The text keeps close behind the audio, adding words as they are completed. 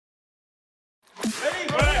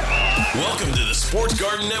Welcome to the Sports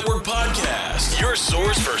Garden Network podcast, your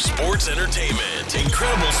source for sports entertainment,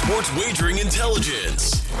 incredible sports wagering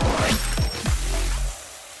intelligence.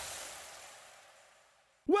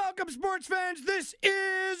 Welcome, sports fans. This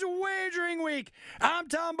is Wagering Week. I'm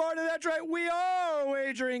Tom Barton. That's right. We are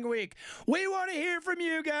Wagering Week. We want to hear from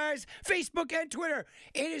you guys. Facebook and Twitter.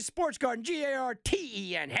 It is Sports Garden,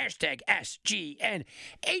 GARTEN, hashtag SGN,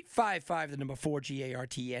 855, the number 4,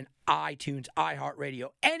 GARTEN, iTunes, iHeartRadio,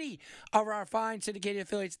 any of our fine syndicated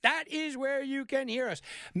affiliates. That is where you can hear us.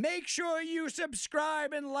 Make sure you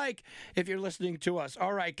subscribe and like if you're listening to us.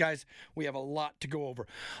 All right, guys, we have a lot to go over.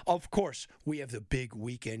 Of course, we have the big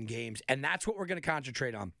weekend games, and that's what we're going to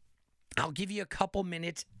concentrate on. I'll give you a couple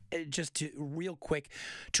minutes just to real quick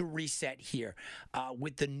to reset here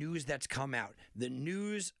with the news that's come out. The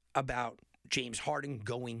news about James Harden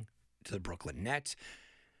going to the Brooklyn Nets.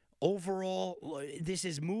 Overall, this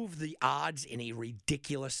has moved the odds in a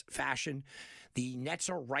ridiculous fashion. The Nets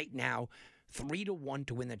are right now 3-1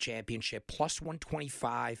 to win the championship, plus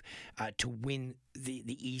 125 to win the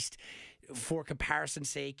East. For comparison's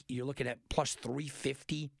sake, you're looking at plus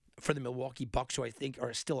 350 for the Milwaukee Bucks, who I think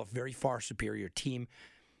are still a very far superior team.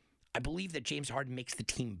 I believe that James Harden makes the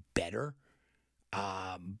team better,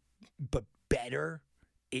 but better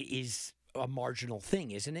is a marginal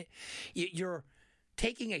thing, isn't it? You're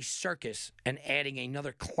taking a circus and adding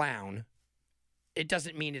another clown. It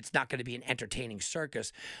doesn't mean it's not going to be an entertaining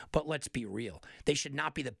circus, but let's be real. They should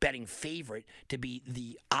not be the betting favorite to be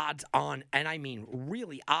the odds-on, and I mean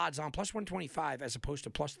really odds-on, plus 125 as opposed to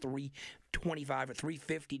plus 325 or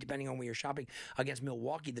 350, depending on where you're shopping, against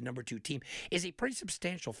Milwaukee, the number 2 team, is a pretty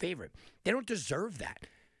substantial favorite. They don't deserve that.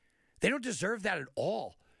 They don't deserve that at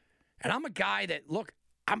all. And I'm a guy that, look,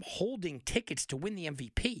 I'm holding tickets to win the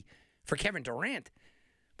MVP for Kevin Durant.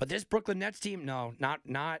 But this Brooklyn Nets team, no,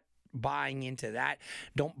 not buying into that.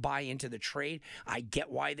 Don't buy into the trade. I get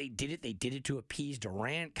why they did it. They did it to appease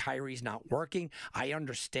Durant. Kyrie's not working. I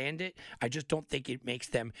understand it. I just don't think it makes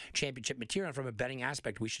them championship material. And from a betting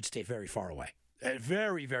aspect, we should stay very far away.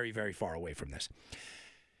 Very, very, very far away from this.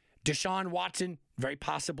 Deshaun Watson very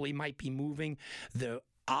possibly might be moving. The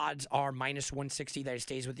odds are minus 160 that he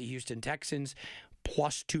stays with the Houston Texans.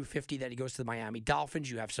 Plus 250 that he goes to the Miami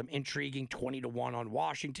Dolphins. You have some intriguing 20-1 on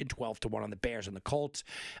Washington, 12-1 on the Bears and the Colts,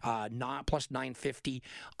 plus 950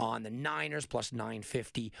 on the Niners, plus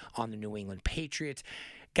 950 on the New England Patriots.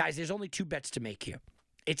 Guys, there's only 2 bets to make here.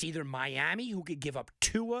 It's either Miami, who could give up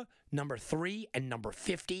Tua, number 3, and number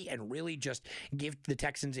 50, and really just give the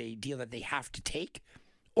Texans a deal that they have to take,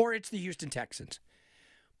 or it's the Houston Texans.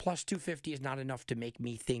 Plus 250 is not enough to make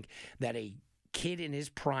me think that a kid in his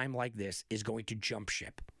prime like this is going to jump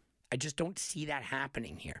ship. I just don't see that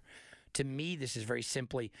happening here. To me, this is very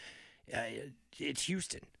simply, it's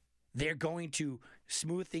Houston. They're going to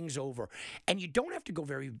smooth things over. And you don't have to go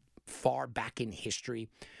very far back in history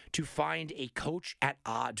to find a coach at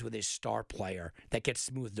odds with his star player that gets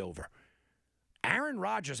smoothed over. Aaron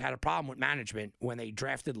Rodgers had a problem with management when they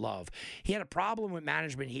drafted Love. He had a problem with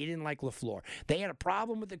management. He didn't like LaFleur. They had a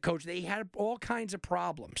problem with the coach. They had all kinds of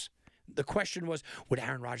problems. The question was, would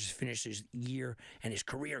Aaron Rodgers finish his year and his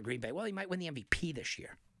career in Green Bay? Well, he might win the MVP this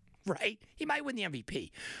year, right? He might win the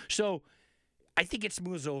MVP. So I think it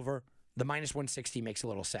smooths over. The minus 160 makes a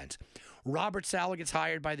little sense. Robert Saleh gets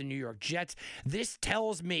hired by the New York Jets. This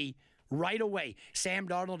tells me right away, Sam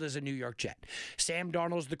Darnold is a New York Jet. Sam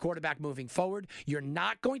Darnold is the quarterback moving forward. You're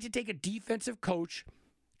not going to take a defensive coach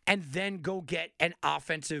and then go get an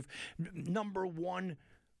offensive number 1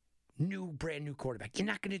 brand new quarterback. You're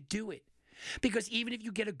not going to do it. Because even if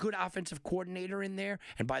you get a good offensive coordinator in there,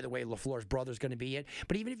 and by the way, LaFleur's brother's going to be it,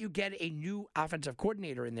 but even if you get a new offensive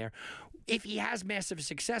coordinator in there, if he has massive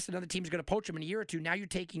success, another team's going to poach him in a year or two. Now you're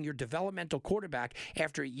taking your developmental quarterback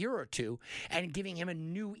after a year or two and giving him a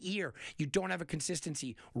new ear. You don't have a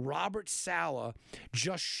consistency. Robert Saleh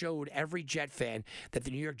just showed every Jet fan that the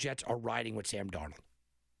New York Jets are riding with Sam Darnold,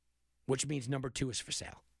 which means number 2 is for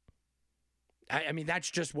sale. I mean, that's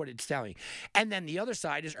just what it's telling. And then the other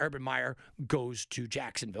side is Urban Meyer goes to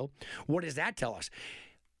Jacksonville. What does that tell us?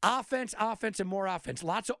 Offense, and more offense.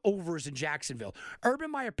 Lots of overs in Jacksonville. Urban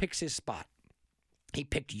Meyer picks his spot. He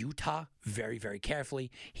picked Utah very, very carefully.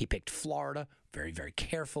 He picked Florida very, very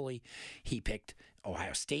carefully. He picked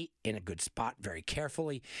Ohio State in a good spot very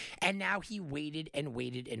carefully. And now he waited and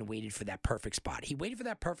waited and waited for that perfect spot. He waited for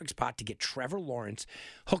that perfect spot to get Trevor Lawrence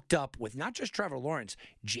hooked up with not just Trevor Lawrence,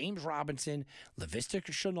 James Robinson, Laviska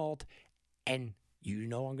Shenault, and you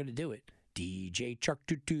know I'm going to do it, DJ Chuck.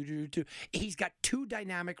 He's got 2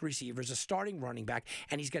 dynamic receivers, a starting running back,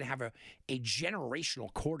 and he's going to have a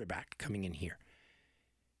generational quarterback coming in here.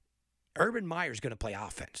 Urban Meyer's going to play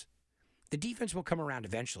offense. The defense will come around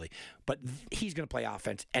eventually, but he's going to play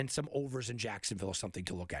offense, and some overs in Jacksonville is something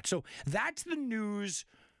to look at. So that's the news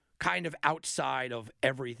kind of outside of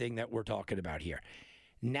everything that we're talking about here.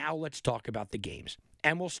 Now let's talk about the games.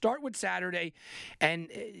 And we'll start with Saturday, and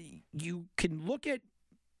you can look at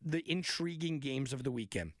the intriguing games of the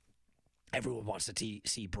weekend. Everyone wants to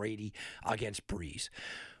see Brady against Breeze.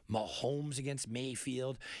 Mahomes against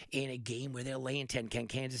Mayfield in a game where they're laying 10. Can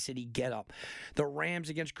Kansas City get up? The Rams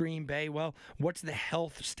against Green Bay. Well, what's the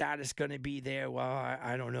health status going to be there? Well,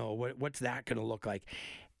 I don't know. What's that going to look like?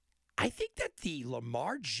 I think that the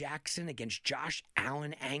Lamar Jackson against Josh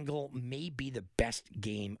Allen angle may be the best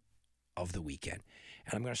game of the weekend.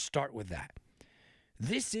 And I'm going to start with that.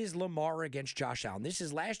 This is Lamar against Josh Allen. This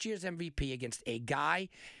is last year's MVP against a guy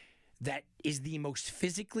that is the most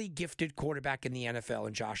physically gifted quarterback in the NFL,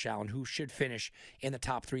 in Josh Allen, who should finish in the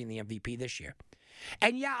top 3 in the MVP this year.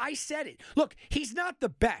 And yeah, I said it. Look, he's not the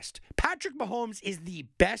best. Patrick Mahomes is the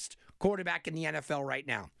best quarterback in the NFL right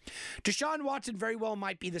now. Deshaun Watson very well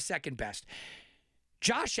might be the second best.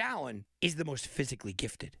 Josh Allen is the most physically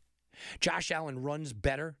gifted. Josh Allen runs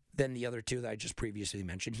better than the other two that I just previously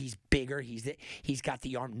mentioned. He's bigger. He's got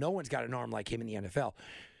the arm. No one's got an arm like him in the NFL.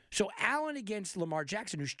 So Allen against Lamar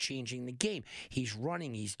Jackson, who's changing the game. He's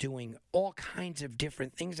running. He's doing all kinds of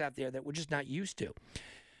different things out there that we're just not used to.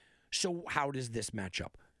 So how does this match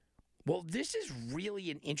up? Well, this is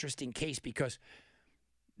really an interesting case because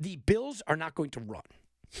the Bills are not going to run.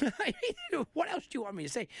 I mean, what else do you want me to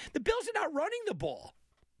say? The Bills are not running the ball.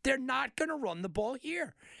 They're not going to run the ball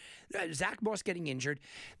here. Zach Moss getting injured.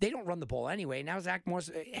 They don't run the ball anyway. Now Zach Moss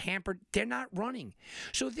hampered. They're not running.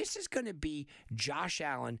 So this is going to be Josh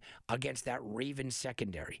Allen against that Ravens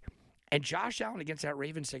secondary. And Josh Allen against that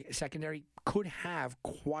Ravens secondary could have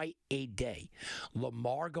quite a day.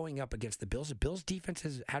 Lamar going up against the Bills. The Bills' defense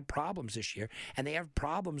has had problems this year, and they have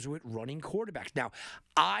problems with running quarterbacks. Now,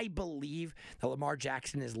 I believe that Lamar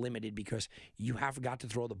Jackson is limited because you have got to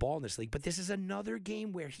throw the ball in this league, but this is another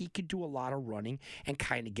game where he could do a lot of running and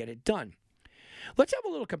kind of get it done. Let's have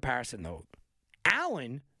a little comparison, though.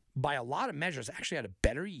 Allen, by a lot of measures, actually had a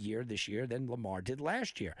better year this year than Lamar did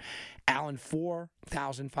last year. Allen,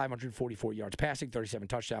 4,544 yards passing, 37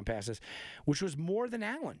 touchdown passes, which was more than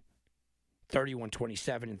Allen. 31,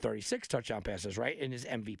 27, and 36 touchdown passes, right, in his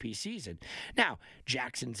MVP season. Now,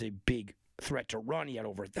 Jackson's a big threat to run. He had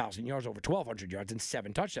over 1,000 yards, over 1,200 yards, and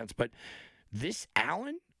 7 touchdowns. But this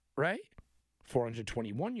Allen, right,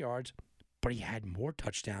 421 yards, but he had more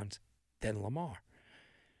touchdowns than Lamar.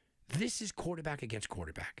 This is quarterback against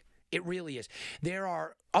quarterback. It really is. There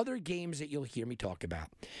are other games that you'll hear me talk about,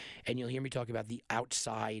 and you'll hear me talk about the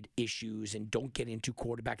outside issues and don't get into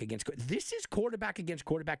quarterback against quarterback. This is quarterback against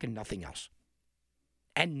quarterback and nothing else.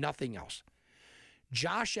 And nothing else.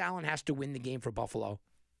 Josh Allen has to win the game for Buffalo,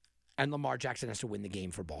 and Lamar Jackson has to win the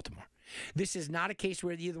game for Baltimore. This is not a case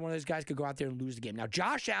where either one of those guys could go out there and lose the game. Now,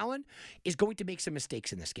 Josh Allen is going to make some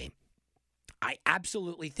mistakes in this game. I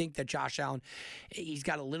absolutely think that Josh Allen, he's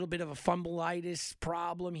got a little bit of a fumbleitis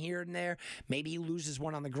problem here and there. Maybe he loses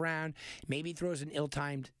one on the ground. Maybe he throws an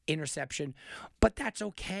ill-timed interception. But that's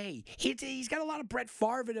okay. He's got a lot of Brett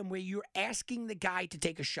Favre in him where you're asking the guy to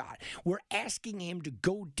take a shot. We're asking him to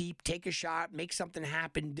go deep, take a shot, make something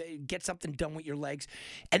happen, get something done with your legs.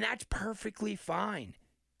 And that's perfectly fine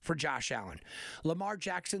for Josh Allen. Lamar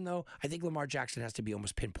Jackson, though, I think Lamar Jackson has to be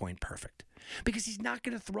almost pinpoint perfect because he's not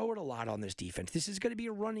going to throw it a lot on this defense. This is going to be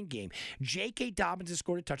a running game. J.K. Dobbins has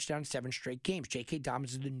scored a touchdown in 7 straight games. J.K.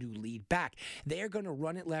 Dobbins is the new lead back. They are going to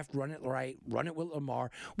run it left, run it right, run it with Lamar.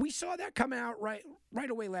 We saw that coming out right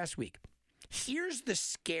away last week. Here's the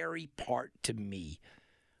scary part to me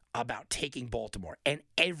about taking Baltimore. And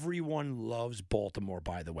everyone loves Baltimore,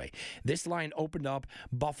 by the way. This line opened up.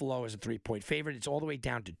 Buffalo is a 3-point favorite. It's all the way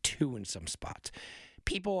down to 2 in some spots.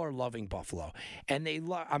 People are loving Buffalo. And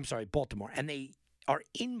Baltimore. And they are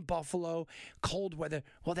in Buffalo, cold weather.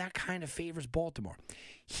 Well, that kind of favors Baltimore.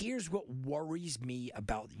 Here's what worries me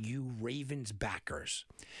about you Ravens backers.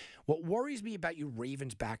 What worries me about you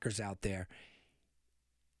Ravens backers out there,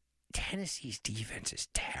 Tennessee's defense is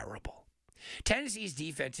terrible. Tennessee's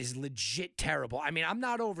defense is legit terrible. I mean, I'm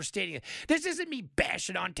not overstating it. This isn't me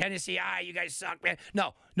bashing on Tennessee. You guys suck, man.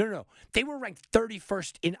 No. They were ranked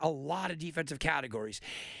 31st in a lot of defensive categories.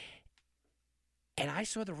 And I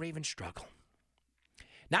saw the Ravens struggle.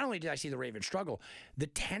 Not only did I see the Ravens struggle, the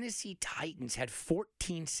Tennessee Titans had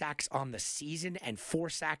 14 sacks on the season and 4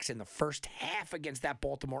 sacks in the first half against that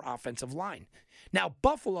Baltimore offensive line. Now,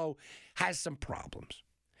 Buffalo has some problems.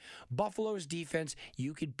 Buffalo's defense,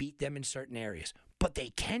 you could beat them in certain areas. but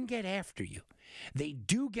they can get after you. They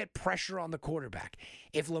do get pressure on the quarterback.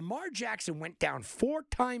 If Lamar Jackson went down 4.5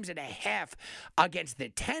 times against the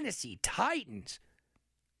Tennessee Titans,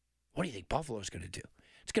 what do you think Buffalo's going to do?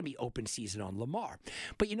 It's going to be open season on Lamar.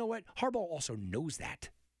 But you know what? Harbaugh also knows that.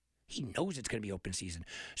 He knows it's going to be open season.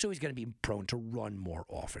 So he's going to be prone to run more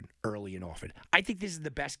often, early and often. I think this is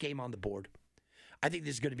the best game on the board. I think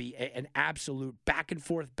this is going to be an absolute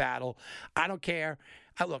back-and-forth battle. I don't care.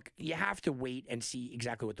 Look, you have to wait and see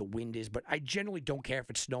exactly what the wind is, but I generally don't care if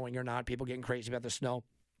it's snowing or not. People getting crazy about the snow.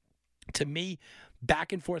 To me,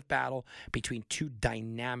 back-and-forth battle between two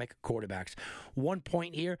dynamic quarterbacks. 1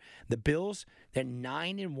 point here, the Bills, they're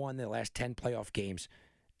 9-1 their last 10 playoff games.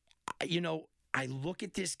 You know, I look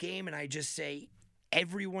at this game and I just say,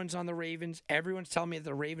 everyone's on the Ravens. Everyone's telling me that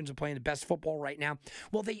the Ravens are playing the best football right now.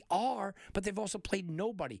 Well, they are, but they've also played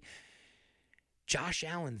nobody. Josh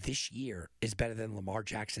Allen this year is better than Lamar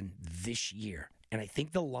Jackson this year. And I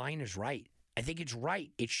think the line is right. I think it's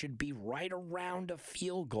right. It should be right around a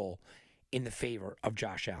field goal in the favor of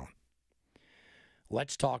Josh Allen.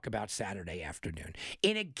 Let's talk about Saturday afternoon.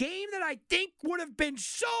 In a game that I think would have been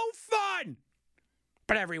so fun,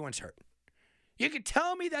 but everyone's hurt. You can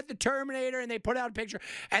tell me that the Terminator, and they put out a picture,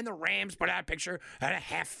 and the Rams put out a picture, and a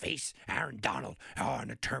half-face Aaron Donald. Oh, and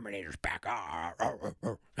the Terminator's back.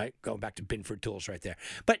 Right? Going back to Binford Tools right there.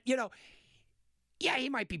 But, you know, yeah, he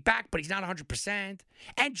might be back, but he's not 100%.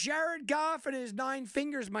 And Jared Goff and his 9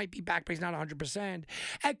 fingers might be back, but he's not 100%.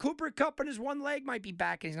 And Cooper Kupp and his 1 leg might be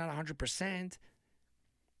back, and he's not 100%.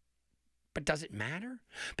 But does it matter?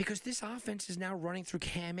 Because this offense is now running through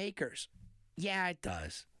Cam Akers. Yeah, it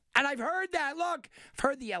does. And I've heard that. Look, I've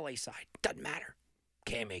heard the LA side. Doesn't matter.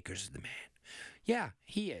 Cam Akers is the man. Yeah,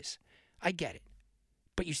 he is. I get it.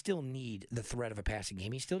 But you still need the threat of a passing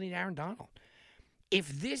game. You still need Aaron Donald. If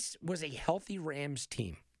this was a healthy Rams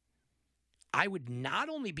team, I would not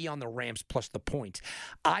only be on the Rams plus the points,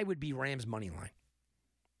 I would be Rams money line.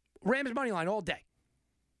 Rams money line all day.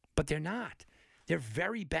 But they're not. They're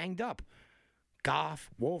very banged up. Goff,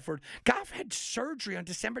 Wolford. Goff had surgery on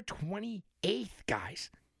December 28th,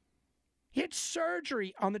 guys. He had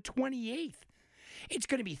surgery on the 28th. It's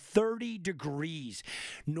going to be 30 degrees.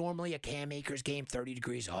 Normally a Cam Akers game, 30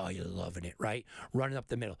 degrees. Oh, you're loving it, right? Running up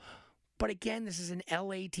the middle. But again, this is an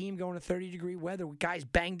LA team going to 30-degree weather with guys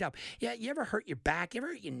banged up. Yeah, you ever hurt your back? You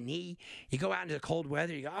ever hurt your knee? You go out into the cold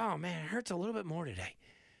weather, you go, oh, man, it hurts a little bit more today,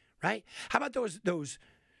 right? How about those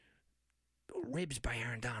ribs by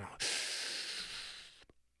Aaron Donald?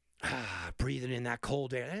 Breathing in that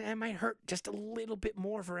cold air. That might hurt just a little bit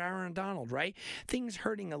more for Aaron Donald, right? Things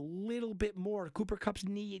hurting a little bit more. Cooper Kupp's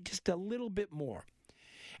knee just a little bit more.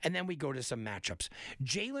 And then we go to some matchups.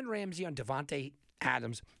 Jalen Ramsey on Davante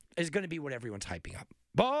Adams is going to be what everyone's hyping up.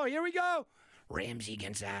 Oh, here we go. Ramsey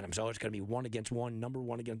against Adams. Oh, it's going to be 1 against 1, number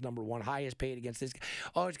 1 against number 1, highest paid against this guy.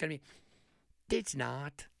 Oh, it's going to be. It's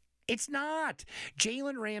not. It's not.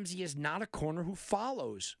 Jalen Ramsey is not a corner who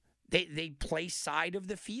follows. They play side of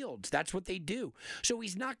the fields. That's what they do. So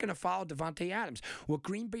he's not going to follow Davante Adams. What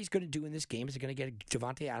Green Bay's going to do in this game is they're going to get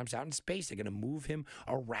Davante Adams out in space. They're going to move him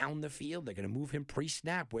around the field. They're going to move him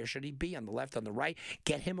pre-snap. Where should he be? On the left, on the right?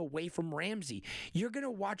 Get him away from Ramsey. You're going to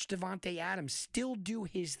watch Davante Adams still do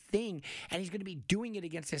his thing, and he's going to be doing it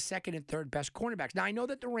against his second and third best cornerbacks. Now, I know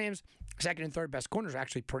that the Rams' second and third best corners are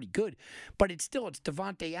actually pretty good, but it's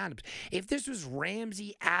Davante Adams. If this was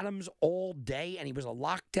Ramsey Adams all day and he was a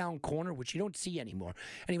lockdown corner, which you don't see anymore,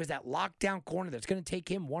 and he was that lockdown corner that's going to take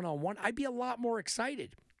him one-on-one, I'd be a lot more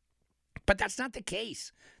excited. But that's not the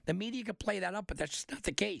case. The media could play that up, but that's just not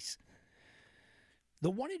the case.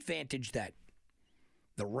 The one advantage that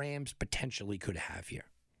the Rams potentially could have here,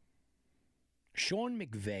 Sean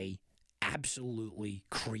McVay absolutely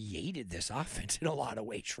created this offense in a lot of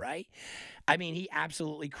ways, right? I mean, he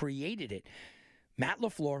absolutely created it. Matt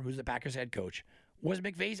LaFleur, who's the Packers head coach, was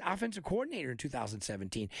McVay's offensive coordinator in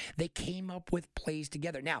 2017. They came up with plays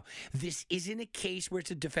together. Now, this isn't a case where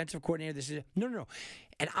it's a defensive coordinator. This is no.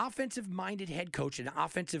 An offensive-minded head coach, an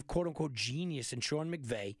offensive quote-unquote genius in Sean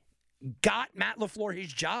McVay got Matt LaFleur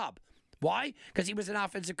his job. Why? Because he was an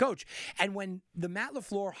offensive coach. And when the Matt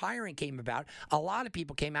LaFleur hiring came about, a lot of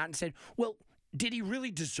people came out and said, well, did he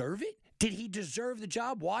really deserve it? Did he deserve the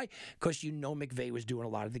job? Why? Because McVay was doing a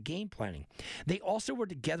lot of the game planning. They also were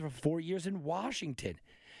together for 4 years in Washington.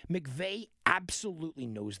 McVay absolutely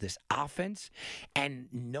knows this offense, and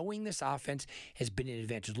knowing this offense has been an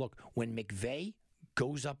advantage. Look, when McVay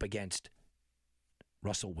goes up against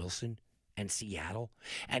Russell Wilson and Seattle,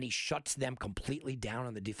 and he shuts them completely down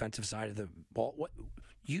on the defensive side of the ball,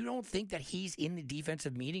 you don't think that he's in the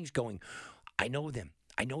defensive meetings going, I know them.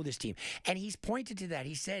 I know this team. And he's pointed to that.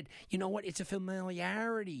 He said, you know what? It's a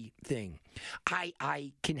familiarity thing.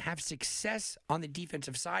 I can have success on the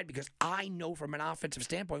defensive side because I know from an offensive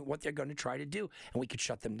standpoint what they're going to try to do, and we could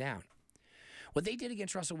shut them down. What they did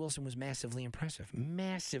against Russell Wilson was massively impressive.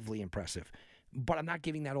 Massively impressive. But I'm not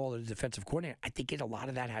giving that all to the defensive coordinator. I think a lot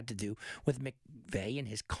of that had to do with McVay and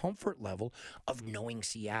his comfort level of knowing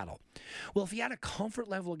Seattle. Well, if he had a comfort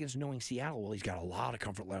level against knowing Seattle, well, he's got a lot of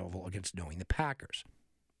comfort level against knowing the Packers.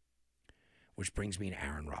 Which brings me to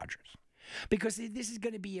Aaron Rodgers. Because this is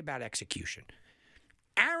going to be about execution.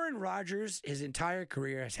 Aaron Rodgers, his entire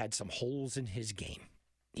career, has had some holes in his game.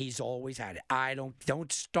 He's always had it.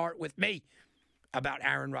 Don't start with me about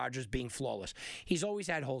Aaron Rodgers being flawless. He's always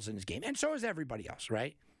had holes in his game, and so has everybody else,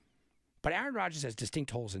 right? But Aaron Rodgers has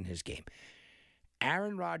distinct holes in his game.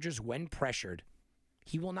 Aaron Rodgers, when pressured,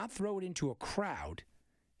 he will not throw it into a crowd.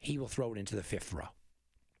 He will throw it into the fifth row.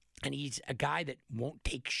 And he's a guy that won't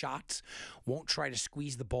take shots, won't try to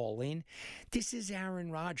squeeze the ball in. This is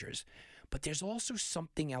Aaron Rodgers. But there's also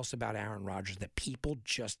something else about Aaron Rodgers that people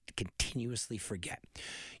just continuously forget.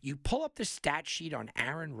 You pull up the stat sheet on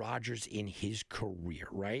Aaron Rodgers in his career,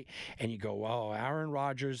 right? And you go, oh, Aaron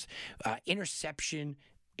Rodgers, interception,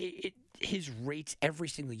 his rates every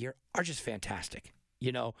single year are just fantastic.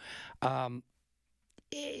 You know,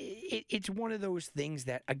 it's one of those things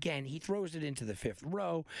that, again, he throws it into the fifth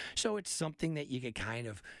row, so it's something that you could kind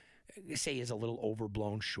of say is a little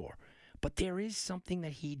overblown, sure. But there is something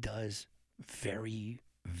that he does very,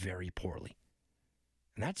 very poorly,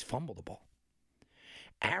 and that's fumble the ball.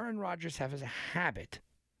 Aaron Rodgers has a habit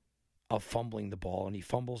of fumbling the ball, and he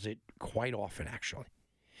fumbles it quite often, actually.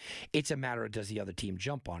 It's a matter of does the other team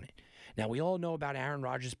jump on it. Now, we all know about Aaron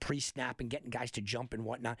Rodgers pre-snap and getting guys to jump and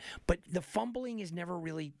whatnot, but the fumbling is never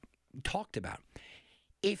really talked about.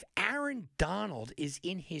 If Aaron Donald is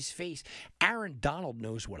in his face, Aaron Donald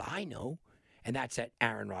knows what I know, and that's that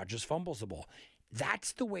Aaron Rodgers fumbles the ball.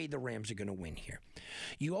 That's the way the Rams are going to win here.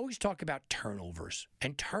 You always talk about turnovers,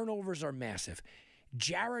 and turnovers are massive.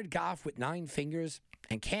 Jared Goff with 9 fingers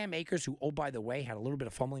and Cam Akers, who, oh, by the way, had a little bit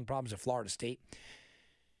of fumbling problems at Florida State,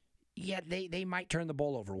 yeah, they might turn the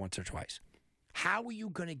ball over once or twice. How are you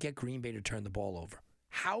going to get Green Bay to turn the ball over?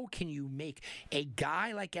 How can you make a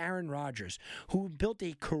guy like Aaron Rodgers, who built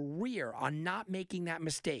a career on not making that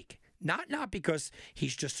mistake, not because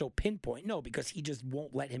he's just so pinpoint, no, because he just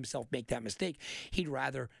won't let himself make that mistake. He'd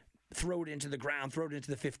rather throw it into the ground, throw it into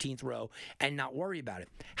the 15th row, and not worry about it.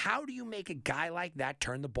 How do you make a guy like that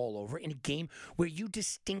turn the ball over in a game where you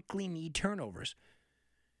distinctly need turnovers?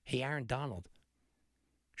 Hey, Aaron Donald,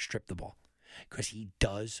 strip the ball, because he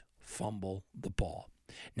does fumble the ball.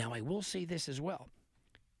 Now, I will say this as well.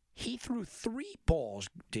 He threw 3 balls,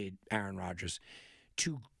 did Aaron Rodgers,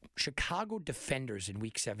 to Chicago defenders in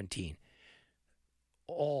Week 17.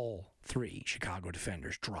 All 3 Chicago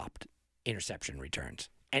defenders dropped interception returns.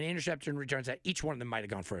 And interception returns that each one of them might have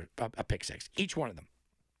gone for a pick six. Each one of them.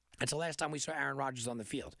 That's the last time we saw Aaron Rodgers on the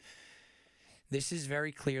field. This is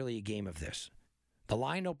very clearly a game of this. The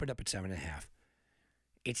line opened up at 7.5.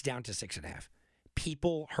 It's down to 6.5.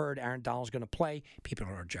 People heard Aaron Donald was going to play. People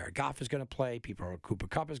heard Jared Goff was going to play. People heard Cooper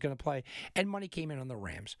Kupp was going to play. And money came in on the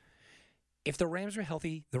Rams. If the Rams are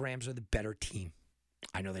healthy, the Rams are the better team.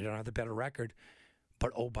 I know they don't have the better record.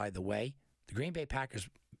 But, oh, by the way, the Green Bay Packers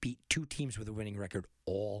beat 2 teams with a winning record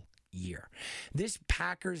all year. This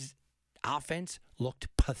Packers offense looked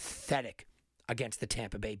pathetic against the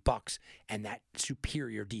Tampa Bay Bucs and that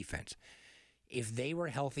superior defense. If they were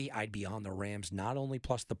healthy, I'd be on the Rams, not only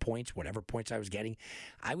plus the points, whatever points I was getting,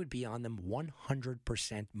 I would be on them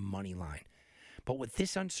 100% money line. But with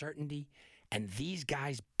this uncertainty and these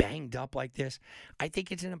guys banged up like this, I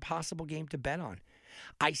think it's an impossible game to bet on.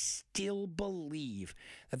 I still believe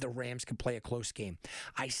that the Rams could play a close game.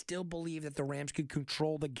 I still believe that the Rams could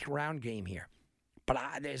control the ground game here. But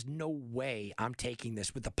there's no way I'm taking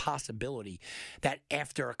this with the possibility that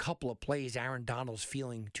after a couple of plays, Aaron Donald's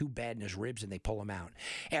feeling too bad in his ribs and they pull him out.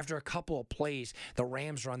 After a couple of plays, the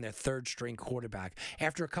Rams are on their 3rd-string quarterback.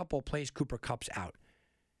 After a couple of plays, Cooper Kupp's out.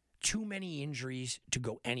 Too many injuries to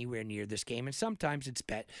go anywhere near this game. And sometimes it's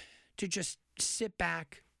bet to just sit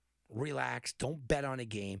back, relax, don't bet on a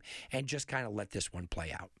game, and just kind of let this one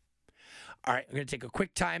play out. All right, we're going to take a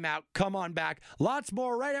quick timeout. Come on back. Lots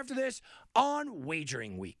more right after this on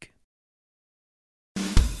Wagering Week.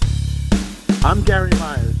 I'm Gary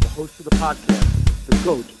Myers, the host of the podcast, The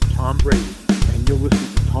GOAT, Tom Brady, and you're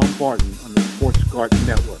listening to Tom Barton on the Sports Garden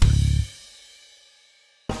Network.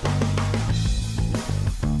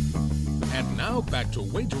 And now back to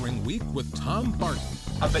Wagering Week with Tom Barton.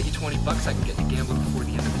 I'll bet you $20 I can get you gambling before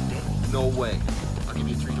the end of the day. No way. I'll give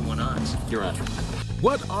you 3-to-1 odds. You're on.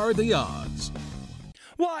 What are the odds?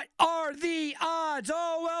 What are the odds?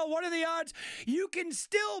 Oh, well, what are the odds? You can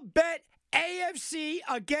still bet AFC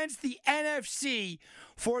against the NFC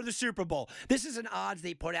for the Super Bowl. This is an odds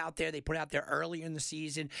they put out there. They put out there earlier in the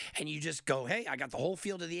season, and you just go, hey, I got the whole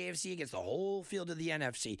field of the AFC against the whole field of the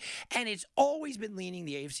NFC. And it's always been leaning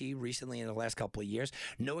the AFC recently in the last couple of years.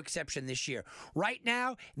 No exception this year. Right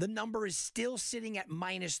now, the number is still sitting at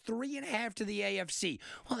 -3.5 to the AFC.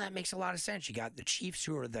 Well, that makes a lot of sense. You got the Chiefs,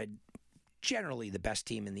 who are generally the best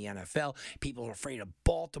team in the NFL. People are afraid of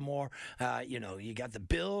Baltimore. You got the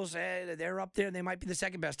Bills. They're up there. They might be the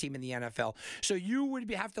second best team in the NFL. So you would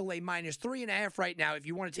have to lay -3.5 right now if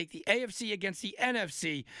you want to take the AFC against the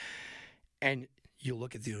NFC. And you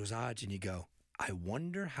look at those odds and you go, I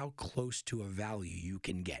wonder how close to a value you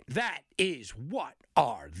can get. That is what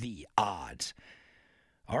are the odds.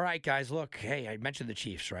 All right, guys, look. Hey, I mentioned the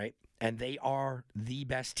Chiefs, right? And they are the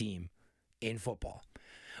best team in football.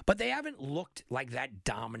 But they haven't looked like that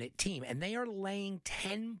dominant team, and they are laying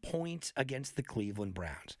 10 points against the Cleveland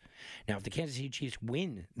Browns. Now, if the Kansas City Chiefs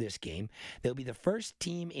win this game, they'll be the first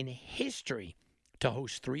team in history to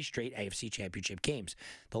host 3 straight AFC Championship games.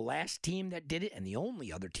 The last team that did it, and the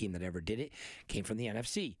only other team that ever did it, came from the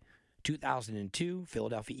NFC. 2002,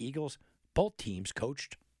 Philadelphia Eagles, both teams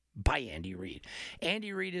coached by Andy Reid.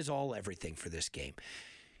 Andy Reid is everything for this game.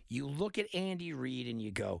 You look at Andy Reid and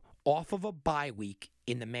you go, off of a bye week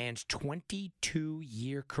in the man's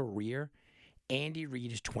 22-year career, Andy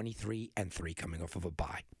Reid is 23-3 coming off of a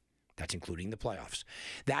bye. That's including the playoffs.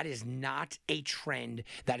 That is not a trend.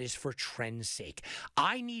 That is for trend's sake.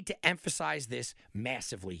 I need to emphasize this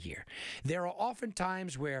massively here. There are often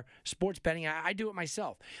times where sports betting, I do it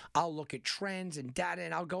myself. I'll look at trends and data,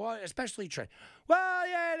 and I'll go, especially trend. Well,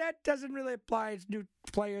 yeah, that doesn't really apply. It's new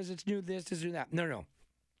players. It's new this, it's new that. No.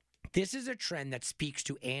 This is a trend that speaks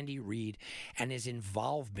to Andy Reid and his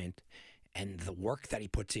involvement and the work that he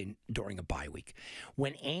puts in during a bye week.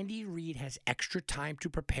 When Andy Reid has extra time to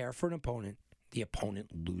prepare for an opponent, the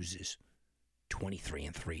opponent loses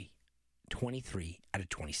 23-3. 23 out of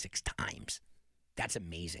 26 times. That's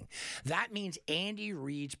amazing. That means Andy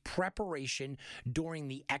Reid's preparation during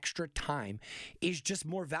the extra time is just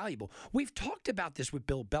more valuable. We've talked about this with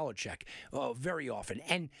Bill Belichick very often,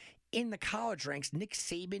 and in the college ranks, Nick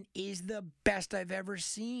Saban is the best I've ever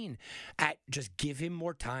seen at just give him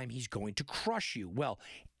more time, he's going to crush you. Well,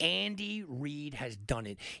 Andy Reid has done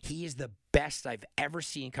it. He is the best I've ever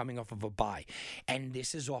seen coming off of a bye. And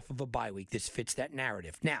this is off of a bye week. This fits that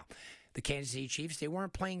narrative. Now, the Kansas City Chiefs, they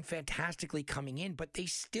weren't playing fantastically coming in, but they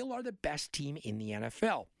still are the best team in the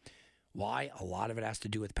NFL. Why? A lot of it has to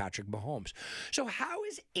do with Patrick Mahomes. So how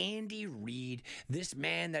is Andy Reid, this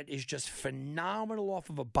man that is just phenomenal off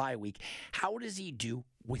of a bye week, how does he do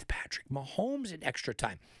with Patrick Mahomes in extra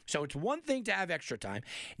time? So it's one thing to have extra time.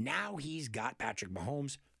 Now he's got Patrick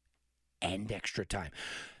Mahomes and extra time.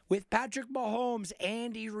 With Patrick Mahomes,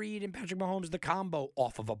 Andy Reid and Patrick Mahomes, the combo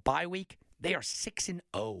off of a bye week, they are 6-0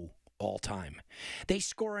 all time. They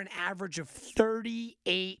score an average of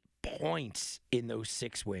 38 points in those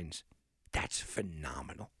 6 wins. That's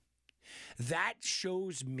phenomenal. That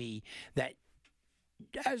shows me that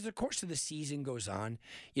as the course of the season goes on,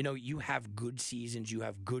 you have good seasons, you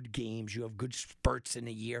have good games, you have good spurts in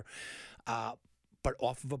a year. But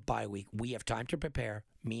off of a bye week, we have time to prepare.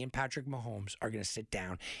 Me and Patrick Mahomes are going to sit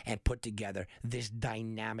down and put together this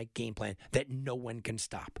dynamic game plan that no one can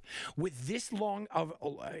stop. With this long of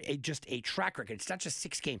just a track record, it's not just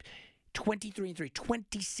 6 games. 23-3,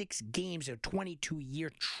 26 games, a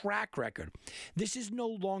 22-year track record. This is no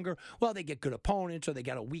longer, well, they get good opponents or they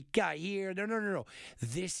got a weak guy here. No.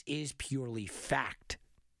 This is purely fact.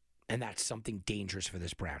 And that's something dangerous for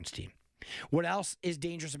this Browns team. What else is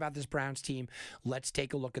dangerous about this Browns team? Let's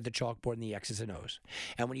take a look at the chalkboard and the X's and O's.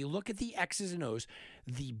 And when you look at the X's and O's,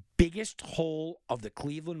 the biggest hole of the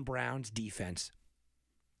Cleveland Browns defense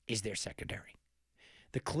is their secondary.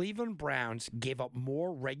 The Cleveland Browns gave up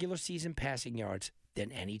more regular season passing yards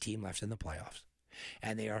than any team left in the playoffs.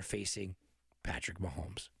 And they are facing Patrick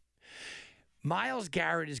Mahomes. Myles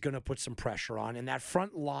Garrett is going to put some pressure on, and that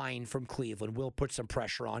front line from Cleveland will put some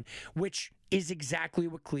pressure on, which is exactly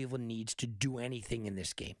what Cleveland needs to do anything in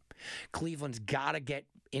this game. Cleveland's got to get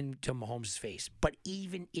into Mahomes' face. But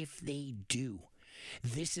even if they do,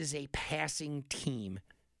 this is a passing team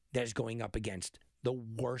that is going up against the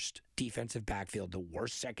worst defensive backfield, the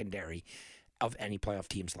worst secondary of any playoff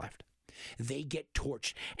teams left. They get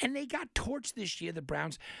torched. And they got torched this year, the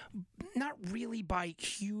Browns, not really by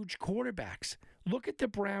huge quarterbacks. Look at the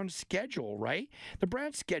Browns' schedule, right? The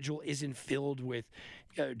Browns' schedule isn't filled with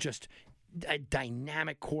just a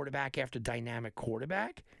dynamic quarterback after dynamic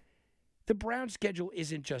quarterback. The Browns' schedule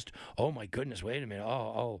isn't just, oh my goodness, wait a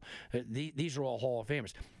minute, these are all Hall of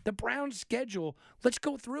Famers. The Browns' schedule, let's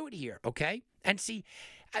go through it here, okay? And see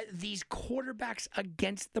these quarterbacks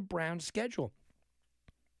against the Browns' schedule.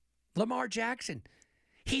 Lamar Jackson,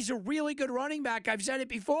 he's a really good running back. I've said it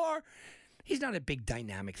before. He's not a big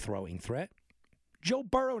dynamic throwing threat. Joe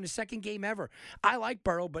Burrow in his second game ever. I like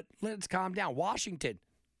Burrow, but let's calm down. Washington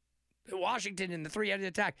in the three-headed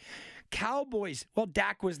attack. Cowboys, well,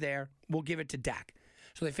 Dak was there. We'll give it to Dak.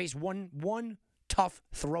 So they face one tough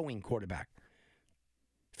throwing quarterback.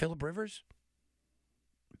 Phillip Rivers?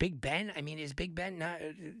 Big Ben? I mean, is Big Ben not,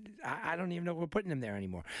 I don't even know if we're putting him there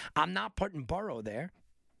anymore. I'm not putting Burrow there.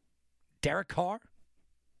 Derek Carr?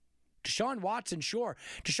 Deshaun Watson, sure.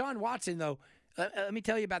 Deshaun Watson, though, let me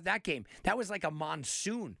tell you about that game. That was like a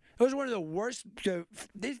monsoon. It was one of the worst.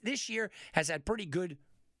 This year has had pretty good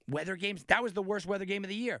weather games. That was the worst weather game of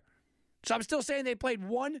the year. So I'm still saying they played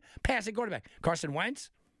one passing quarterback. Carson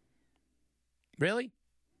Wentz? Really?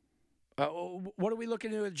 What are we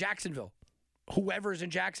looking at with Jacksonville? Whoever's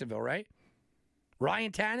in Jacksonville, right?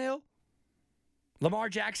 Ryan Tannehill? Lamar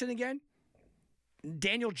Jackson again?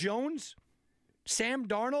 Daniel Jones? Sam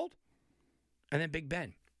Darnold? And then Big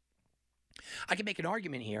Ben. I can make an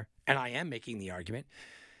argument here, and I am making the argument,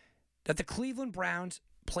 that the Cleveland Browns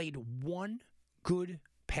played one good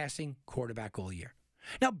passing quarterback all year.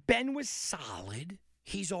 Now, Ben was solid.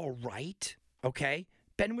 He's all right, okay?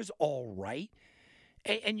 Ben was all right.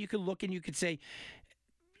 And you could look and you could say,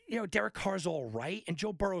 Derek Carr's all right, and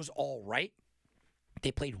Joe Burrow's all right.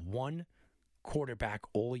 They played one quarterback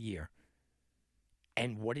all year.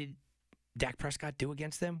 And what did Dak Prescott do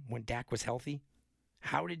against them when Dak was healthy?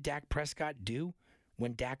 How did Dak Prescott do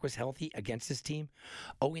when Dak was healthy against this team?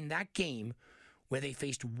 Oh, in that game where they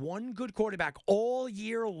faced one good quarterback all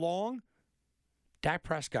year long, Dak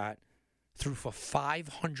Prescott threw for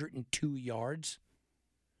 502 yards,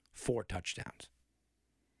 4 touchdowns.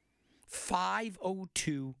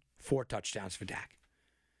 502, 4 touchdowns for Dak.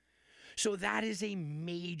 So that is a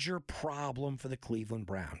major problem for the Cleveland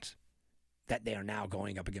Browns, that they are now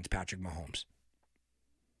going up against Patrick Mahomes.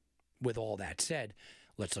 With all that said,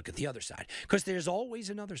 let's look at the other side, because there's always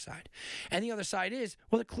another side. And the other side is,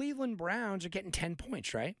 well, the Cleveland Browns are getting 10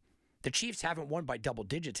 points, right? The Chiefs haven't won by double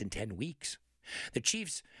digits in 10 weeks. The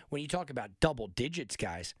Chiefs, when you talk about double digits,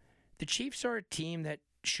 guys, the Chiefs are a team that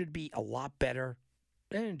should be a lot better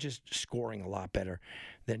and just scoring a lot better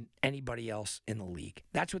than anybody else in the league.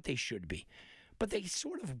 That's what they should be. But they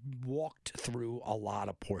sort of walked through a lot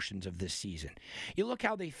of portions of this season. You look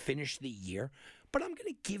how they finished the year, but I'm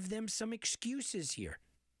going to give them some excuses here.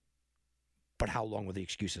 But how long will the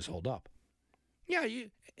excuses hold up? Yeah,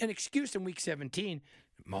 an excuse in Week 17,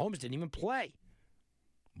 Mahomes didn't even play.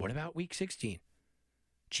 What about Week 16?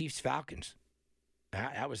 Chiefs-Falcons.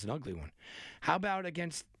 That was an ugly one. How about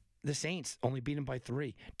against the Saints? Only beat them by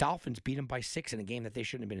 3. Dolphins beat them by 6 in a game that they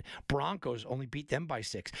shouldn't have been. Broncos only beat them by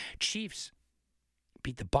 6. Chiefs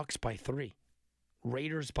beat the Bucks by 3.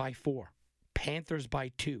 Raiders by 4. Panthers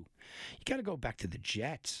by 2. You got to go back to the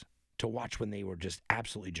Jets to watch when they were just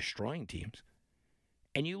absolutely destroying teams.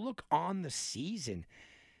 And you look on the season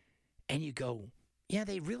and you go, yeah,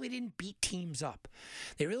 they really didn't beat teams up.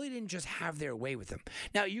 They really didn't just have their way with them.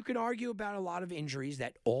 Now, you can argue about a lot of injuries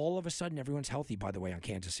that all of a sudden everyone's healthy, by the way, on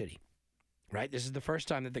Kansas City. Right? This is the first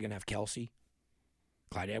time that they're going to have Kelsey,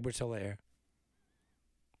 Clyde Edwards-Helaire,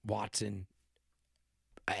 Watson,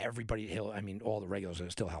 everybody, all the regulars are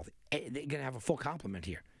still healthy. They're going to have a full complement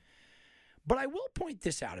here. But I will point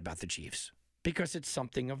this out about the Chiefs because it's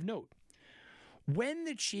something of note. When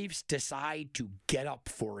the Chiefs decide to get up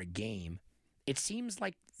for a game, it seems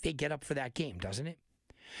like they get up for that game, doesn't it?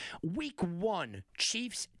 Week 1,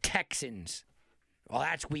 Chiefs-Texans. Well,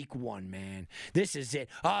 that's week 1, man. This is it.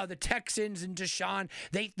 The Texans and Deshaun,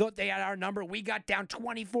 they thought they had our number. We got down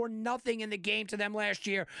 24-0 in the game to them last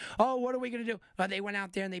year. Oh, what are we going to do? They went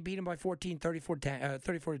out there and they beat them by 14,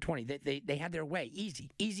 34-20. They had their way.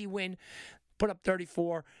 Easy win. Put up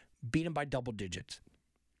 34, beat them by double digits.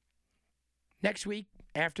 Next week,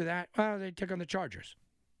 after that, they took on the Chargers.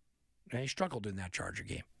 They struggled in that Charger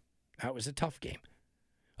game. That was a tough game.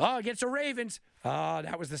 Against the Ravens.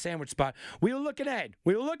 That was the sandwich spot. We were looking ahead.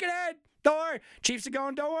 Don't worry. Chiefs are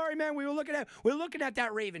going, don't worry, man. We were looking at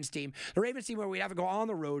that Ravens team. The Ravens team where we'd have to go on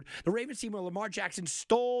the road. The Ravens team where Lamar Jackson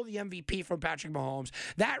stole the MVP from Patrick Mahomes.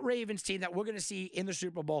 That Ravens team that we're going to see in the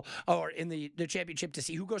Super Bowl or in the championship to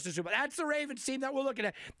see who goes to the Super Bowl. That's the Ravens team that we're looking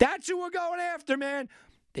at. That's who we're going after, man.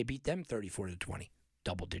 They beat them 34-20.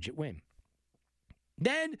 Double-digit win.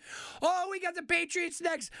 Then, we got the Patriots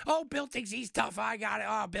next. Bill thinks he's tough. I got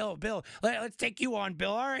it. Bill, let's take you on,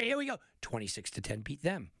 Bill. All right, here we go. 26-10 beat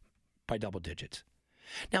them. by double digits.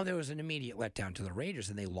 Now, there was an immediate letdown to the Raiders,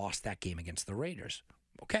 and they lost that game against the Raiders.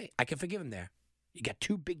 Okay, I can forgive them there. You got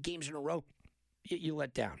 2 big games in a row, you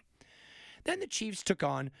let down. Then the Chiefs took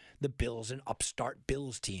on the Bills, an upstart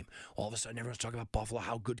Bills team. All of a sudden, everyone's talking about Buffalo.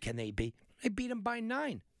 How good can they be? They beat them by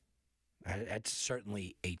 9. That's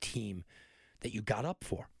certainly a team that you got up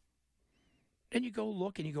for. Then you go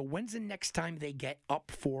look and you go, when's the next time they get up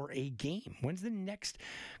for a game? When's the next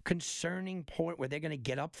concerning point where they're going to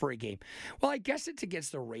get up for a game? Well, I guess it's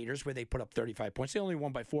against the Raiders where they put up 35 points. They only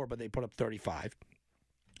won by 4, but they put up 35.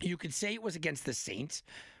 You could say it was against the Saints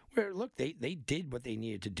where, look, they did what they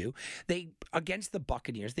needed to do. Against the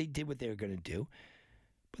Buccaneers, they did what they were going to do.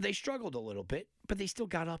 But they struggled a little bit, but they still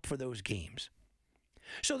got up for those games.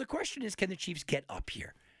 So the question is, can the Chiefs get up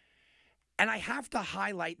here? And I have to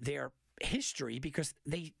highlight their history because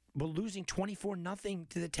they were losing 24-0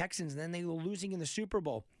 to the Texans, and then they were losing in the Super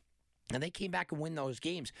Bowl. And they came back and win those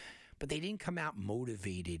games, but they didn't come out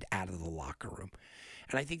motivated out of the locker room.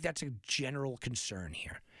 And I think that's a general concern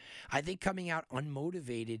here. I think coming out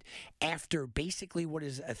unmotivated after basically what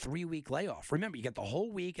is a 3-week layoff. Remember, you get the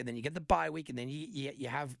whole week, and then you get the bye week, and then you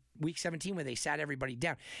have week 17 where they sat everybody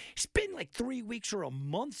down. It's been like 3 weeks or a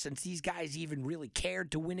month since these guys even really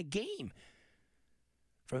cared to win a game.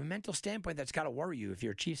 From a mental standpoint, that's got to worry you if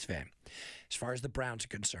you're a Chiefs fan, as far as the Browns are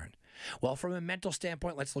concerned. Well, from a mental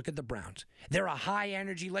standpoint, let's look at the Browns. They're a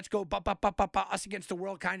high-energy, let's go, us against the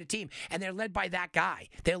world kind of team, and they're led by that guy.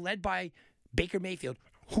 They're led by Baker Mayfield,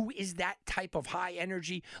 who is that type of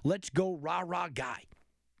high-energy, let's go, rah-rah guy.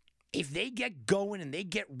 If they get going and they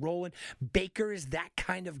get rolling, Baker is that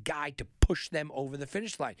kind of guy to push them over the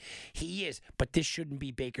finish line. He is, but this shouldn't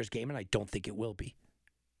be Baker's game, and I don't think it will be.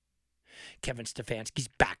 Kevin Stefanski's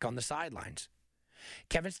back on the sidelines.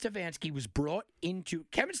 Kevin Stefanski,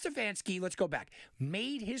 let's go back,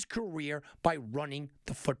 made his career by running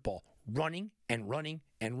the football. Running and running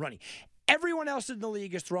and running. Everyone else in the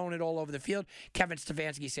league is throwing it all over the field. Kevin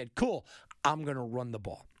Stefanski said, cool, I'm going to run the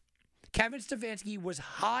ball. Kevin Stefanski was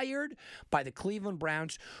hired by the Cleveland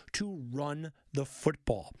Browns to run the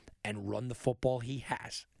football, and run the football he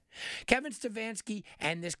has. Kevin Stefanski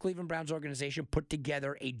and this Cleveland Browns organization put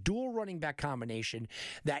together a dual running back combination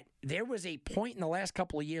that there was a point in the last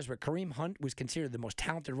couple of years where Kareem Hunt was considered the most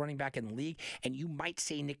talented running back in the league, and you might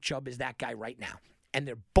say Nick Chubb is that guy right now, and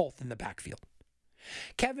they're both in the backfield.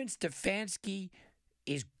 Kevin Stefanski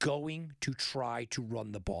is going to try to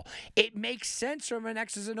run the ball. It makes sense from an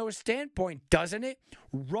X's and O's standpoint, doesn't it?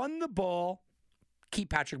 Run the ball, keep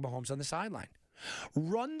Patrick Mahomes on the sideline.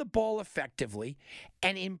 Run the ball effectively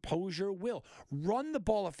and impose your will. Run the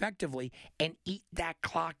ball effectively and eat that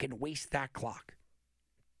clock and waste that clock.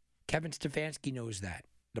 Kevin Stefanski knows that.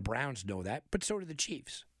 The Browns know that, but so do the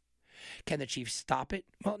Chiefs. Can the Chiefs stop it?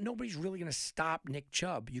 Well, nobody's really going to stop Nick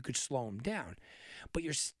Chubb. You could slow him down, but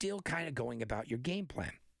you're still kind of going about your game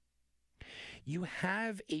plan. You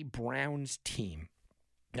have a Browns team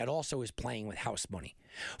that also is playing with house money.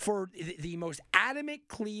 For the most adamant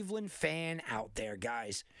Cleveland fan out there,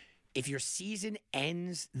 guys, if your season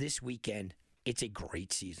ends this weekend, it's a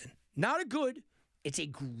great season. Not a good, it's a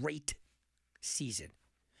great season.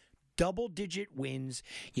 Double-digit wins.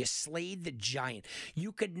 You slayed the Giant.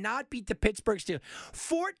 You could not beat the Pittsburgh Steelers.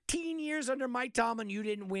 14 years under Mike Tomlin, you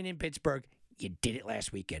didn't win in Pittsburgh. You did it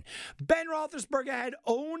last weekend. Ben Roethlisberger had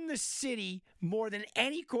owned the city more than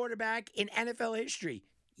any quarterback in NFL history.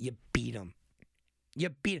 You beat him. You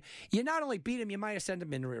not only beat him, you might have sent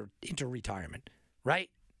him into retirement, right?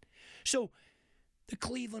 So the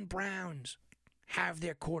Cleveland Browns have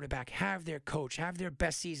their quarterback, have their coach, have their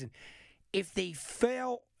best season. If they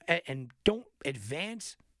fail and don't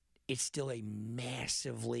advance, it's still a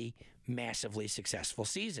massively, massively successful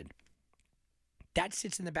season. That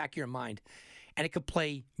sits in the back of your mind, and it could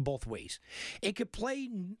play both ways. It could play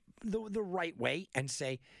the right way and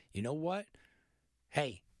say, you know what?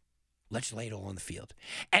 Hey, let's lay it all on the field.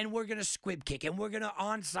 And we're going to squib kick, and we're going to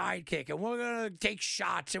onside kick, and we're going to take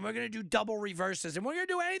shots, and we're going to do double reverses, and we're going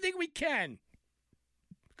to do anything we can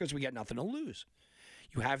because we got nothing to lose.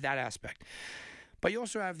 You have that aspect. But you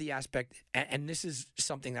also have the aspect, and this is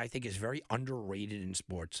something that I think is very underrated in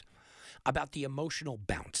sports, about the emotional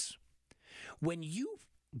bounce. When you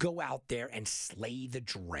go out there and slay the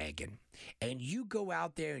dragon, and you go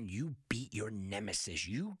out there and you beat your nemesis,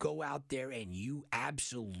 you go out there and you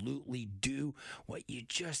absolutely do what you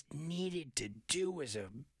just needed to do as a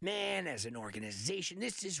man, as an organization.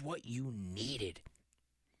 This is what you needed.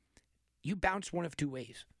 You bounce one of two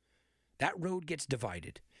ways. That road gets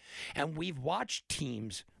divided. And we've watched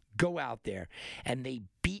teams go out there and they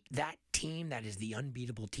beat that team that is the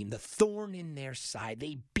unbeatable team, the thorn in their side.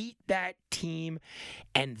 They beat that team,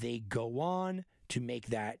 and they go on to make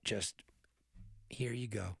that just, here you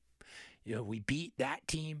go. We beat that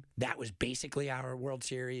team. That was basically our World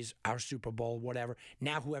Series, our Super Bowl, whatever.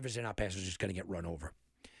 Now whoever's in our pass is just going to get run over.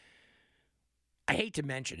 I hate to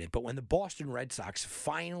mention it, but when the Boston Red Sox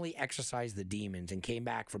finally exercised the demons and came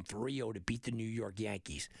back from 3-0 to beat the New York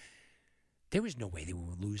Yankees, there was no way they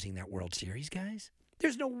were losing that World Series, guys.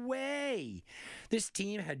 There's no way. This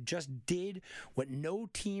team had just did what no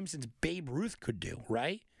team since Babe Ruth could do,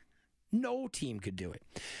 right? No team could do it.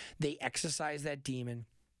 They exercised that demon.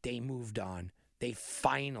 They moved on. They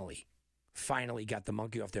finally got the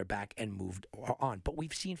monkey off their back and moved on. But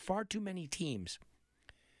we've seen far too many teams,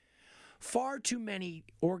 far too many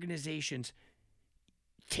organizations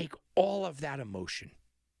take all of that emotion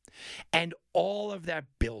and all of that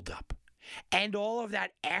buildup and all of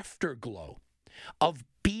that afterglow of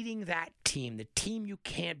beating that team, the team you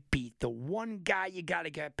can't beat, the one guy you got to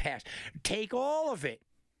get past. Take all of it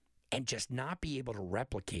and just not be able to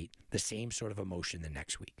replicate the same sort of emotion the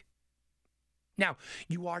next week. Now,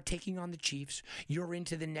 you are taking on the Chiefs. You're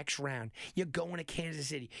into the next round. You're going to Kansas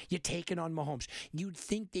City. You're taking on Mahomes. You'd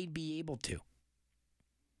think they'd be able to.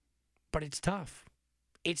 But it's tough.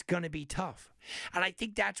 It's going to be tough. And I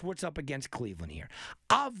think that's what's up against Cleveland here.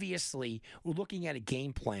 Obviously, looking at a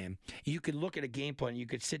game plan, you could look at a game plan. You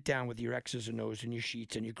could sit down with your X's and O's and your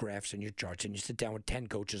sheets and your graphs and your charts, and you sit down with 10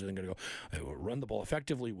 coaches and they're going to go, hey, we'll run the ball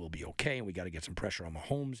effectively. We'll be okay. And we got to get some pressure on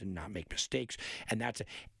Mahomes and not make mistakes. And that's it.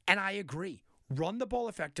 And I agree. Run the ball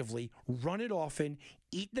effectively. Run it often.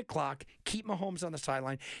 Eat the clock. Keep Mahomes on the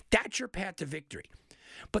sideline. That's your path to victory.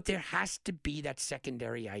 But there has to be that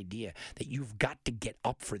secondary idea that you've got to get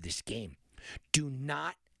up for this game. Do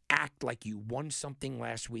not act like you won something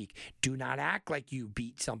last week. Do not act like you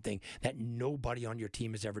beat something that nobody on your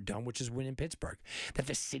team has ever done, which is win in Pittsburgh. That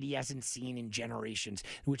the city hasn't seen in generations,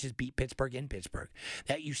 which is beat Pittsburgh in Pittsburgh.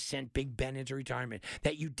 That you sent Big Ben into retirement.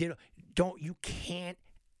 That you can't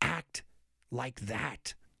act like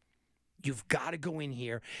that. You've got to go in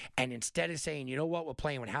here and instead of saying, you know what, we're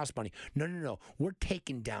playing with house money. No. We're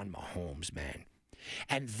taking down Mahomes, man.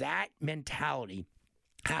 And that mentality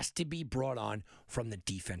has to be brought on from the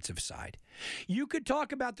defensive side. You could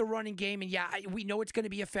talk about the running game, and we know it's going to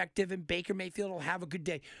be effective, and Baker Mayfield will have a good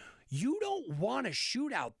day. You don't want a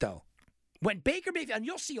shootout, though. When Baker Mayfield, and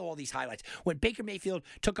you'll see all these highlights, when Baker Mayfield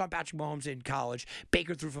took on Patrick Mahomes in college,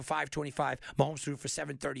 Baker threw for 525, Mahomes threw for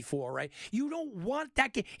 734, right? You don't want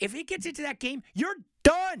that game. If it gets into that game, you're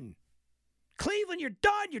done. Cleveland, you're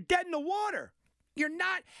done. You're dead in the water. You're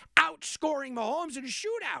not outscoring Mahomes in a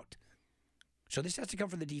shootout. So this has to come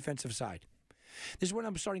from the defensive side. This is when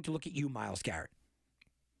I'm starting to look at you, Myles Garrett,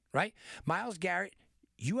 right? Myles Garrett,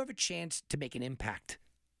 you have a chance to make an impact.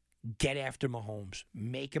 Get after Mahomes.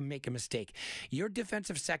 Make him make a mistake. Your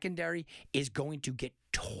defensive secondary is going to get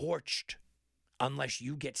torched unless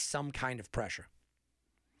you get some kind of pressure.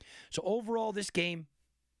 So overall, this game,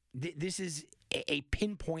 this is a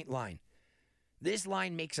pinpoint line. This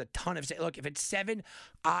line makes a ton of sense. Look, if it's 7,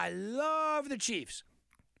 I love the Chiefs,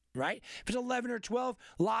 right? If it's 11 or 12,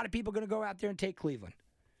 a lot of people are going to go out there and take Cleveland.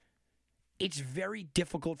 It's very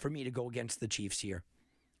difficult for me to go against the Chiefs here.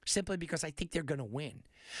 Simply because I think they're going to win.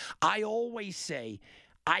 I always say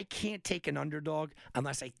I can't take an underdog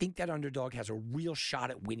unless I think that underdog has a real shot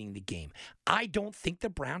at winning the game. I don't think the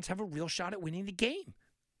Browns have a real shot at winning the game.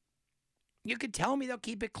 You could tell me they'll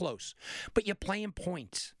keep it close, but you're playing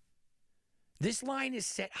points. This line is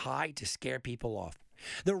set high to scare people off.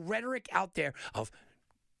 The rhetoric out there of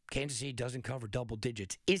Kansas City doesn't cover double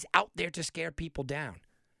digits is out there to scare people down.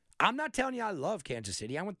 I'm not telling you I love Kansas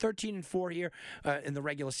City. I went 13-4 here in the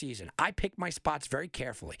regular season. I picked my spots very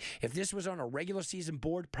carefully. If this was on a regular season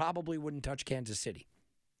board, probably wouldn't touch Kansas City.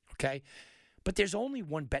 Okay? But there's only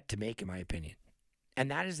one bet to make, in my opinion,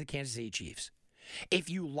 and that is the Kansas City Chiefs.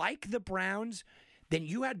 If you like the Browns, then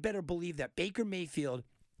you had better believe that Baker Mayfield,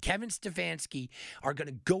 Kevin Stefanski are going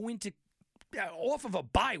to go into, off of a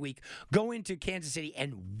bye week, go into Kansas City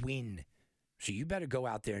and win. So you better go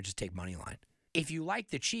out there and just take money line. If you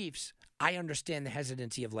like the Chiefs, I understand the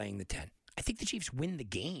hesitancy of laying the 10. I think the Chiefs win the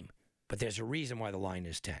game, but there's a reason why the line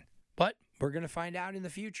is 10. But we're going to find out in the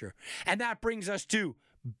future. And that brings us to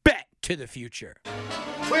Bet to the Future.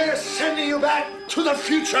 We're sending you back to the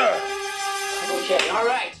future. Okay, all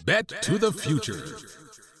right. Bet to the Future.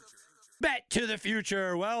 Bet to the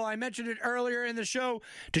Future. Well, I mentioned it earlier in the show,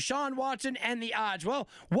 Deshaun Watson and the odds. Well,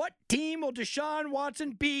 what team will Deshaun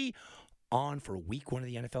Watson be on for week 1 of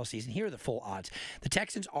the NFL season. Here are the full odds. The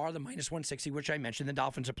Texans are the -160, which I mentioned. The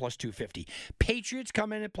Dolphins are +250. Patriots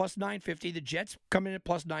come in at +950. The Jets come in at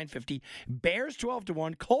 +950. Bears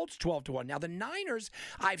 12-1. Colts 12-1. Now the Niners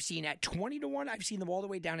I've seen at 20-1. I've seen them all the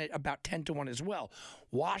way down at about 10-1 as well.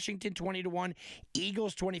 Washington 20-1.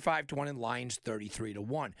 Eagles 25-1. And Lions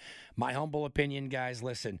 33-1. My humble opinion, guys,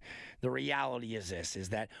 listen, the reality is this, is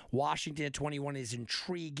that Washington at 21 is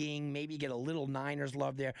intriguing. Maybe you get a little Niners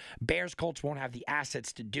love there. Bears, Colts won't have the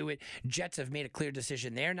assets to do it. Jets have made a clear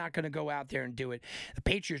decision. They're not going to go out there and do it. The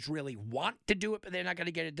Patriots really want to do it, but they're not going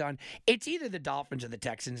to get it done. It's either the Dolphins or the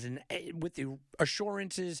Texans, and with the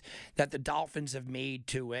assurances that the Dolphins have made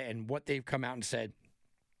to it and what they've come out and said,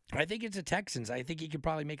 I think it's the Texans. I think you could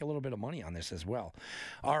probably make a little bit of money on this as well.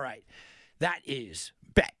 All right. That is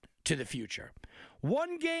Bet to the Future.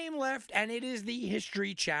 1 game left, and it is the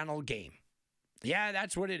History Channel game. Yeah,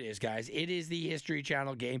 that's what it is, guys. It is the History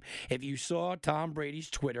Channel game. If you saw Tom Brady's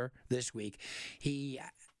Twitter this week, he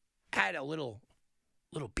had a little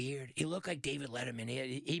beard. He looked like David Letterman.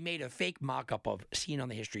 He made a fake mock-up of seen on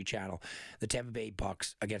the History Channel, the Tampa Bay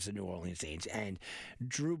Bucks against the New Orleans Saints. And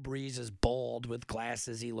Drew Brees is bald with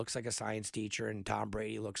glasses. He looks like a science teacher. And Tom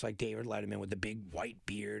Brady looks like David Letterman with the big white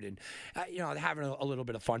beard. And, having a little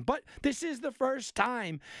bit of fun. But this is the first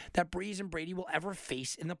time that Brees and Brady will ever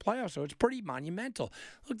face in the playoffs. So it's pretty monumental.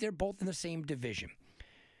 Look, they're both in the same division.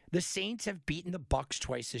 The Saints have beaten the Bucks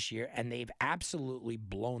twice this year, and they've absolutely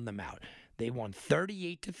blown them out. They won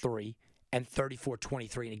 38-3 and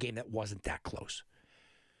 34-23 in a game that wasn't that close.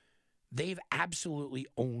 They've absolutely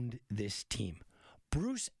owned this team.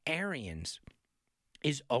 Bruce Arians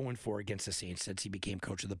is 0-4 against the Saints since he became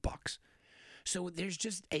coach of the Bucks. So there's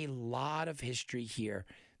just a lot of history here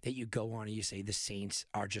that you go on and you say the Saints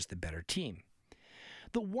are just the better team.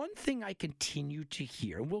 The one thing I continue to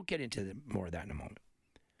hear, and we'll get into more of that in a moment.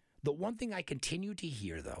 The one thing I continue to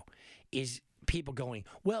hear, though, is people going,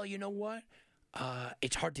 well, you know what?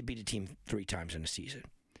 It's hard to beat a team 3 times in a season.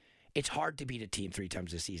 It's hard to beat a team 3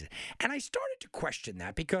 times a season. And I started to question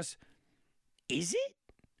that because is it?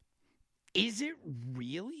 Is it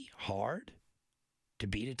really hard to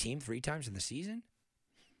beat a team 3 times in the season?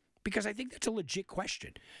 Because I think that's a legit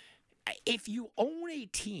question. If you own a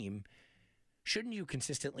team, shouldn't you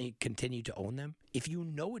consistently continue to own them? If you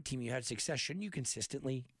know a team you had success, shouldn't you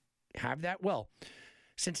consistently have that? Well,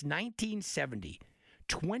 since 1970,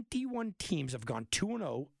 21 teams have gone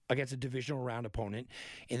 2-0 against a divisional round opponent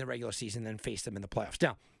in the regular season, then face them in the playoffs.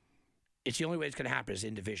 Now, it's the only way it's going to happen is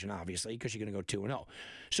in division, obviously, because you're going to go 2-0.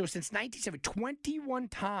 So since 1970, 21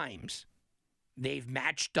 times they've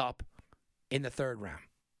matched up in the third round.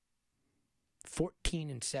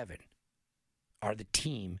 14-7 are the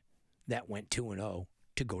team that went 2-0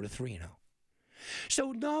 to go to 3-0.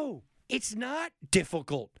 So no, it's not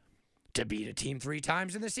difficult to beat a team 3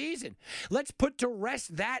 times in the season. Let's put to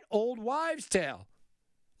rest that old wives' tale.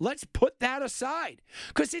 Let's put that aside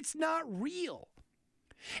because it's not real.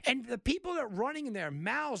 And the people that are running in their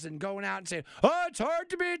mouths and going out and saying, oh, it's hard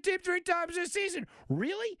to beat a team 3 times this season.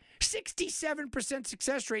 Really? 67%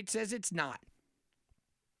 success rate says it's not.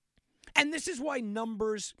 And this is why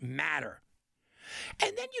numbers matter.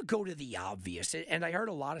 And then you go to the obvious. And I heard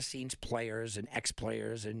a lot of Saints players and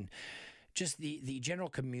ex-players and just the general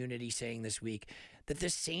community saying this week that the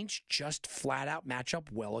Saints just flat out match up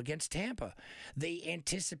well against Tampa. They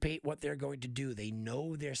anticipate what they're going to do. They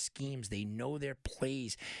know their schemes. They know their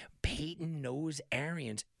plays. Peyton knows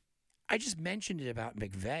Arians. I just mentioned it about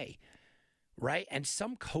McVay, right? And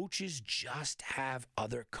some coaches just have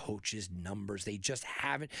other coaches' numbers. They just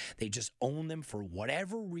haven't. They just own them for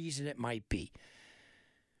whatever reason it might be.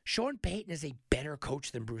 Sean Payton is a better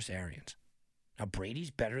coach than Bruce Arians. Now, Brady's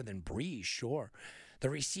better than Brees, sure. The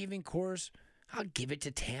receiving corps, I'll give it to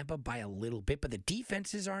Tampa by a little bit, but the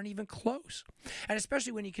defenses aren't even close. And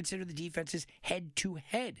especially when you consider the defenses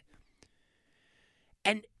head-to-head.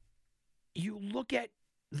 And you look at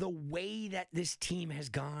the way that this team has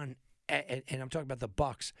gone, and I'm talking about the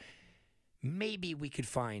Bucs, maybe we could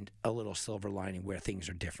find a little silver lining where things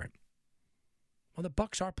are different. Well, the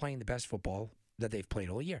Bucs are playing the best football that they've played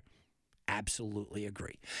all year. Absolutely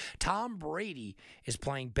agree. Tom Brady is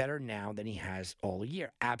playing better now than he has all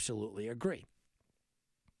year. Absolutely agree.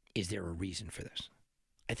 Is there a reason for this?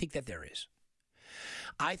 I think that there is.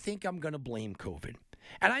 I think I'm going to blame COVID.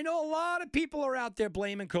 And I know a lot of people are out there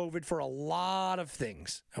blaming COVID for a lot of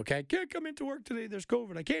things. Okay? I can't come into work today. There's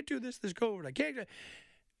COVID. I can't do this. There's COVID. I can't.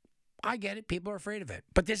 I get it. People are afraid of it.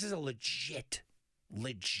 But this is a legit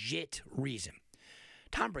reason.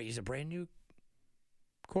 Tom Brady's a brand new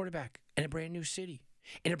quarterback in a brand new city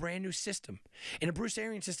in a brand new system. In a Bruce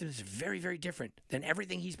Arians system that's very, very different than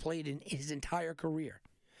everything he's played in his entire career.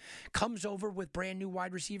 Comes over with brand new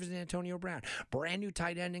wide receivers in Antonio Brown, brand new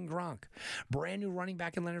tight end in Gronk, brand new running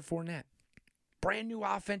back in Leonard Fournette, brand new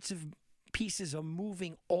offensive pieces are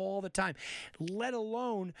moving all the time, let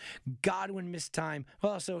alone Godwin missed time.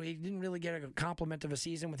 Well, so he didn't really get a compliment of a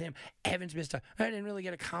season with him. Evans missed time. I didn't really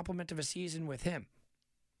get a compliment of a season with him.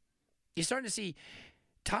 You're starting to see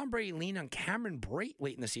Tom Brady lean on Cameron Brate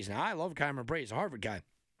late in the season. I love Cameron Brate. He's a Harvard guy.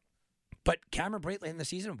 But Cameron Brate late in the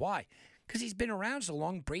season, why? Because he's been around so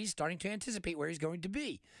long, Brady's starting to anticipate where he's going to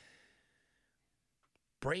be.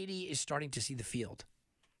 Brady is starting to see the field.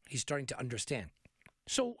 He's starting to understand.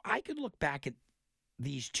 So I could look back at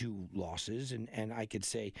these two losses and I could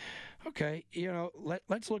say, okay,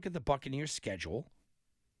 let's look at the Buccaneers' schedule.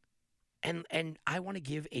 And I want to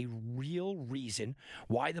give a real reason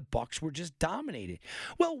why the Bucs were just dominated.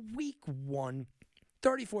 Well, week 1,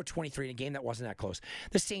 34-23 in a game that wasn't that close.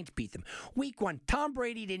 The Saints beat them. Week 1, Tom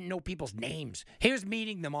Brady didn't know people's names. He was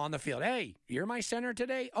meeting them on the field. Hey, you're my center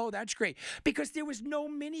today? Oh, that's great. Because there was no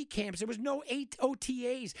mini camps. There was no 8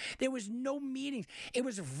 OTAs. There was no meetings. It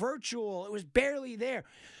was virtual. It was barely there.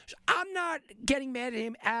 So I'm not getting mad at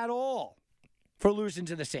him at all for losing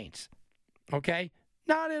to the Saints. Okay?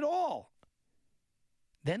 Not at all.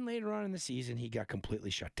 Then later on in the season, he got completely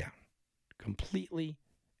shut down. Completely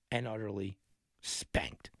and utterly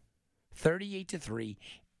spanked. 38-3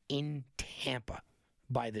 in Tampa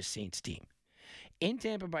by the Saints team. In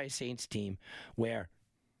Tampa by a Saints team where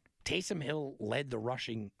Taysom Hill led the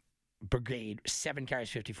rushing brigade, 7 carries,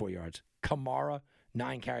 54 yards. Kamara,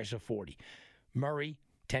 9 carries for 40. Murray,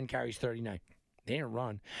 10 carries, 39. They didn't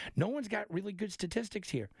run. No one's got really good statistics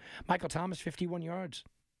here. Michael Thomas, 51 yards.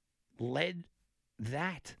 Led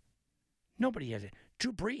that. Nobody has it.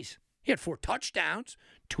 Drew Brees, he had 4 touchdowns,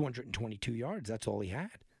 222 yards. That's all he had.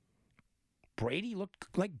 Brady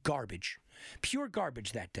looked like garbage. Pure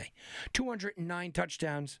garbage that day. 209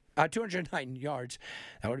 touchdowns, 209 yards.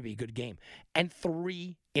 That would be a good game. And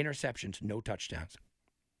 3 interceptions, no touchdowns.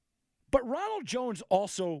 But Ronald Jones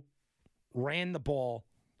also ran the ball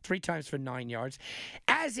 3 times for 9 yards.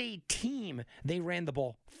 As a team, they ran the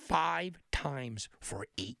ball 5 times for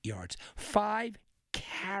 8 yards. 5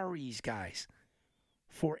 carries, guys,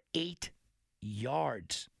 for 8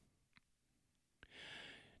 yards.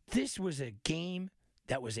 This was a game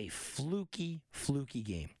that was a fluky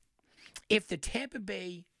game. If the Tampa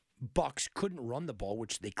Bay Bucs couldn't run the ball,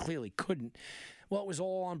 which they clearly couldn't, well, it was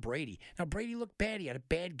all on Brady. Now, Brady looked bad. He had a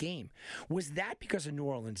bad game. Was that because of New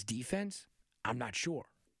Orleans' defense? I'm not sure.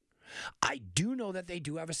 I do know that they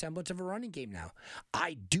do have a semblance of a running game now.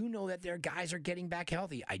 I do know that their guys are getting back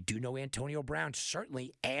healthy. I do know Antonio Brown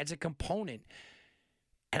certainly adds a component.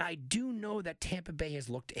 And I do know that Tampa Bay has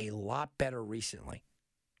looked a lot better recently.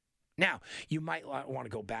 Now, you might want to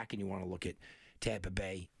go back and you want to look at Tampa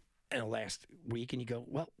Bay in the last week and you go,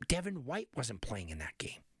 well, Devin White wasn't playing in that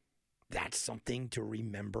game. That's something to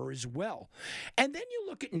remember as well. And then you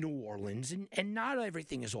look at New Orleans and not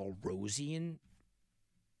everything is all rosy and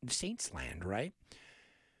Saints land, right?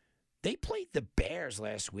 They played the Bears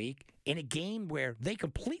last week in a game where they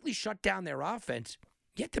completely shut down their offense,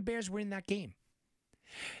 yet the Bears were in that game.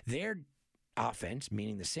 Their offense,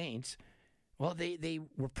 meaning the Saints, well, they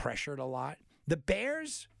were pressured a lot. The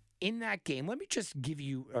Bears in that game, let me just give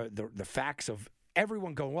you the facts of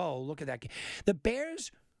everyone going, whoa, look at that game. The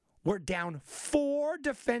Bears were down 4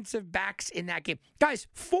 defensive backs in that game. Guys,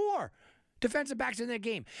 4 defensive backs in that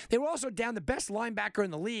game. They were also down the best linebacker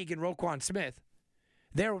in the league in Roquan Smith.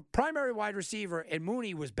 Their primary wide receiver, and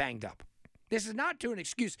Mooney, was banged up. This is not an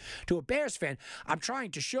excuse to a Bears fan. I'm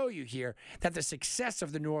trying to show you here that the success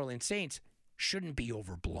of the New Orleans Saints shouldn't be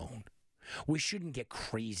overblown. We shouldn't get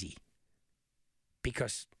crazy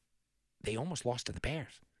because they almost lost to the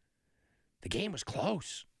Bears. The game was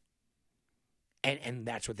close. And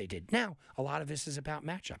that's what they did. Now, a lot of this is about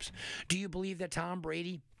matchups. Do you believe that Tom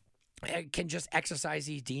Brady can just exercise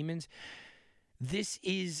these demons? This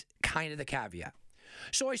is kind of the caveat.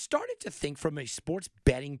 So I started to think from a sports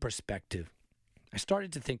betting perspective. I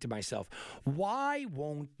started to think to myself, why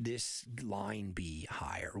won't this line be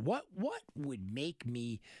higher? What would make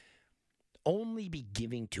me only be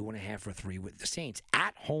giving 2.5 or 3 with the Saints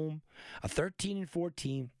at home, a 13-4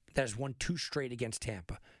 team that has won 2 straight against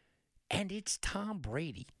Tampa? And it's Tom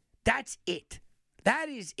Brady. That's it. That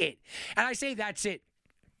is it. And I say that's it,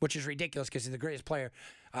 which is ridiculous because he's the greatest player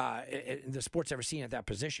the sport's ever seen at that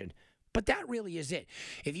position. But that really is it.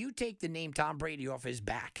 If you take the name Tom Brady off his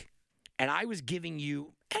back, and I was giving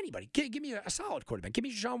you anybody, give me a solid quarterback. Give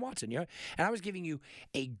me Deshaun Watson, and I was giving you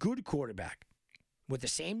a good quarterback with the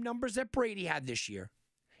same numbers that Brady had this year,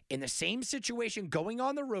 in the same situation going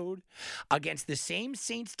on the road against the same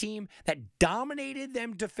Saints team that dominated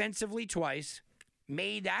them defensively twice,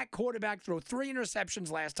 made that quarterback throw 3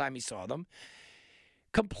 interceptions last time he saw them,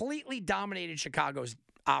 completely dominated Chicago's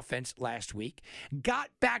offense last week, got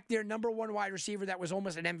back their number 1 wide receiver that was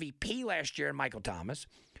almost an MVP last year in Michael Thomas.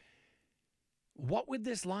 What would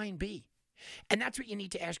this line be? And that's what you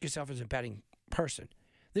need to ask yourself as a betting person.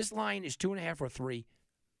 This line is 2.5 or 3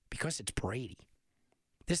 because it's Brady.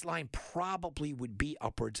 This line probably would be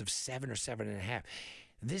upwards of 7 or 7.5.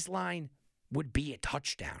 This line would be a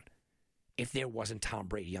touchdown if there wasn't Tom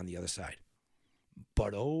Brady on the other side.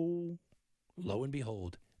 But oh, lo and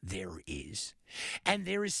behold, there is. And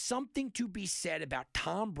there is something to be said about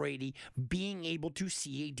Tom Brady being able to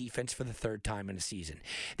see a defense for the 3rd time in a season.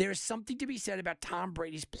 There is something to be said about Tom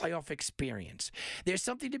Brady's playoff experience. There's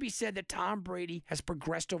something to be said that Tom Brady has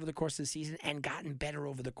progressed over the course of the season and gotten better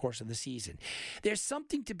over the course of the season. There's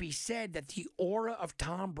something to be said that the aura of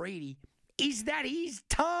Tom Brady is that he's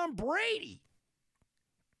Tom Brady.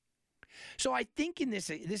 So I think this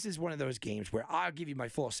is one of those games where I'll give you my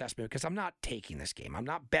full assessment because I'm not taking this game. I'm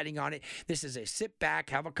not betting on it. This is a sit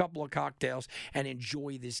back, have a couple of cocktails, and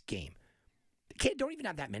enjoy this game. Don't even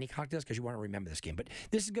have that many cocktails because you want to remember this game, but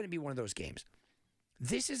this is going to be one of those games.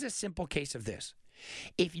 This is a simple case of this.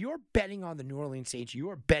 If you're betting on the New Orleans Saints, you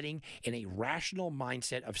are betting in a rational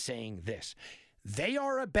mindset of saying this. They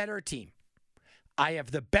are a better team. I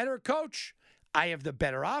have the better coach. I have the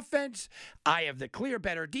better offense. I have the clear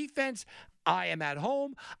better defense. I am at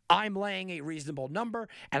home. I'm laying a reasonable number.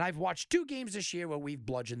 And I've watched 2 games this year where we've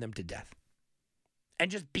bludgeoned them to death. And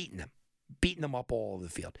just beaten them up all over the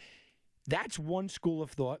field. That's one school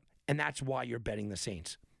of thought, and that's why you're betting the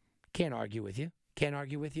Saints. Can't argue with you. Can't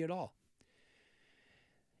argue with you at all.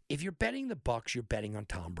 If you're betting the Bucs, you're betting on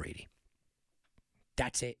Tom Brady.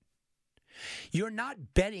 That's it. You're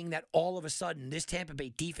not betting that all of a sudden this Tampa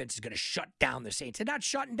Bay defense is going to shut down the Saints. They're not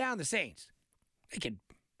shutting down the Saints. They can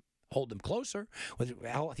hold them closer. With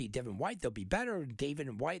healthy Devin White, they'll be better. David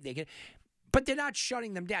and White, but they're not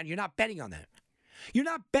shutting them down. You're not betting on that. You're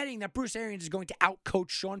not betting that Bruce Arians is going to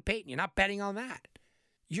outcoach Sean Payton. You're not betting on that.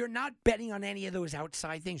 You're not betting on any of those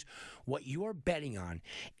outside things. What you're betting on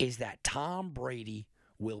is that Tom Brady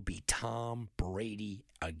will be Tom Brady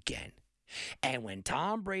again. And when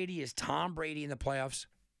Tom Brady is Tom Brady in the playoffs,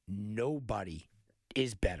 nobody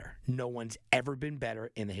is better. No one's ever been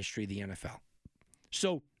better in the history of the NFL.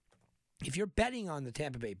 So if you're betting on the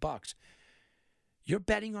Tampa Bay Bucs, you're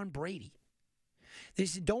betting on Brady.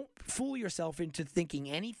 Don't fool yourself into thinking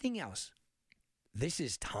anything else. This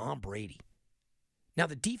is Tom Brady. Now,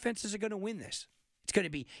 the defenses are going to win this. It's going to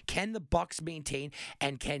be, can the Bucs maintain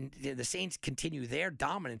and can the Saints continue their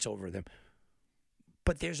dominance over them?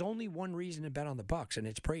 But there's only one reason to bet on the Bucs, and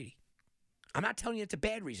it's Brady. I'm not telling you it's a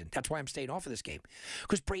bad reason. That's why I'm staying off of this game,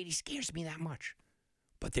 because Brady scares me that much.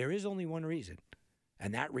 But there is only one reason,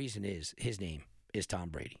 and that reason is his name is Tom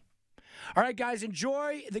Brady. All right, guys,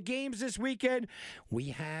 enjoy the games this weekend. We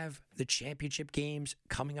have the championship games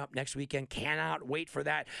coming up next weekend. Cannot wait for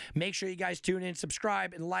that. Make sure you guys tune in,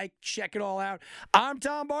 subscribe, and like. Check it all out. I'm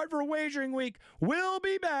Tom Barton for Wagering Week. We'll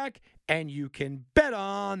be back, and you can bet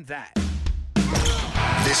on that.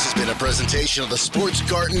 This has been a presentation of the Sports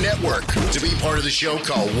Garden Network. To be part of the show,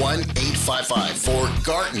 call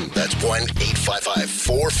 1-855-4-GARTEN. That's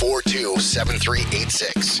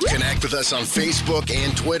 1-855-442-7386. Connect with us on Facebook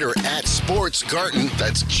and Twitter at Sports Garden.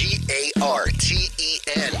 That's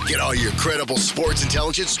GARTEN. Get all your credible sports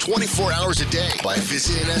intelligence 24 hours a day by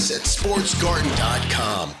visiting us at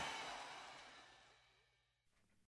sportsgarden.com.